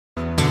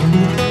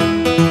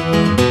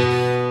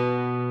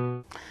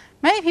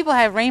Many people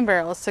have rain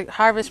barrels to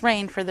harvest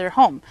rain for their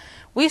home.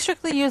 We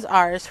strictly use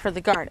ours for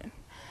the garden.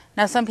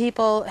 Now, some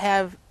people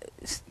have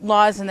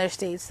laws in their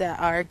states that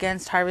are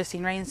against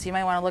harvesting rain, so you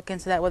might want to look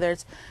into that, whether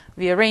it's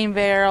via rain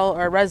barrel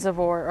or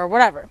reservoir or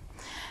whatever.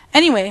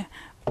 Anyway,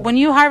 when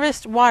you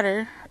harvest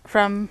water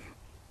from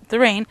the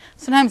rain,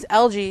 sometimes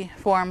algae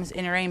forms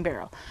in your rain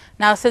barrel.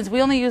 Now, since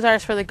we only use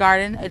ours for the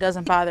garden, it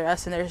doesn't bother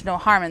us and there's no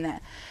harm in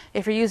that.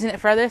 If you're using it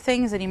for other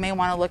things, then you may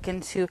want to look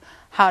into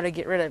how to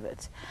get rid of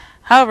it.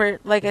 However,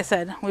 like I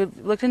said, we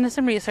looked into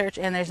some research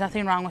and there's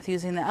nothing wrong with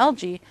using the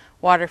algae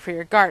water for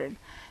your garden.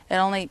 It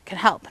only can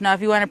help. Now,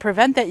 if you want to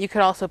prevent that, you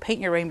could also paint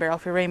your rain barrel.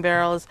 If your rain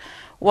barrel is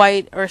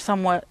white or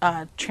somewhat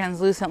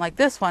translucent like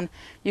this one,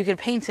 you could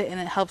paint it and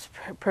it helps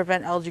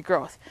prevent algae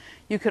growth.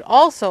 You could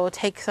also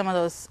take some of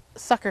those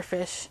sucker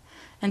fish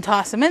and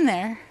toss them in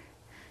there,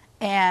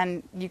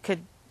 and they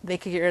could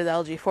get rid of the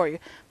algae for you.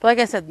 But like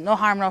I said, no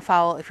harm, no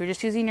foul if you're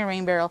just using your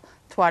rain barrel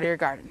to water your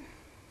garden.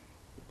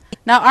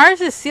 Now, ours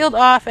is sealed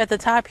off at the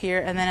top here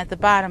and then at the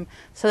bottom,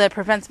 so that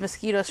prevents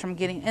mosquitoes from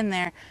getting in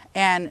there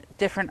and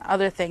different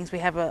other things. We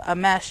have a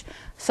mesh,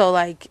 so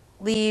like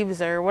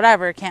leaves or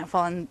whatever can't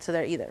fall into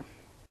there either.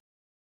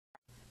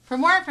 For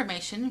more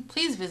information,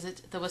 please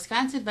visit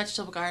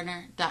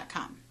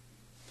thewisconsinvegetablegardener.com.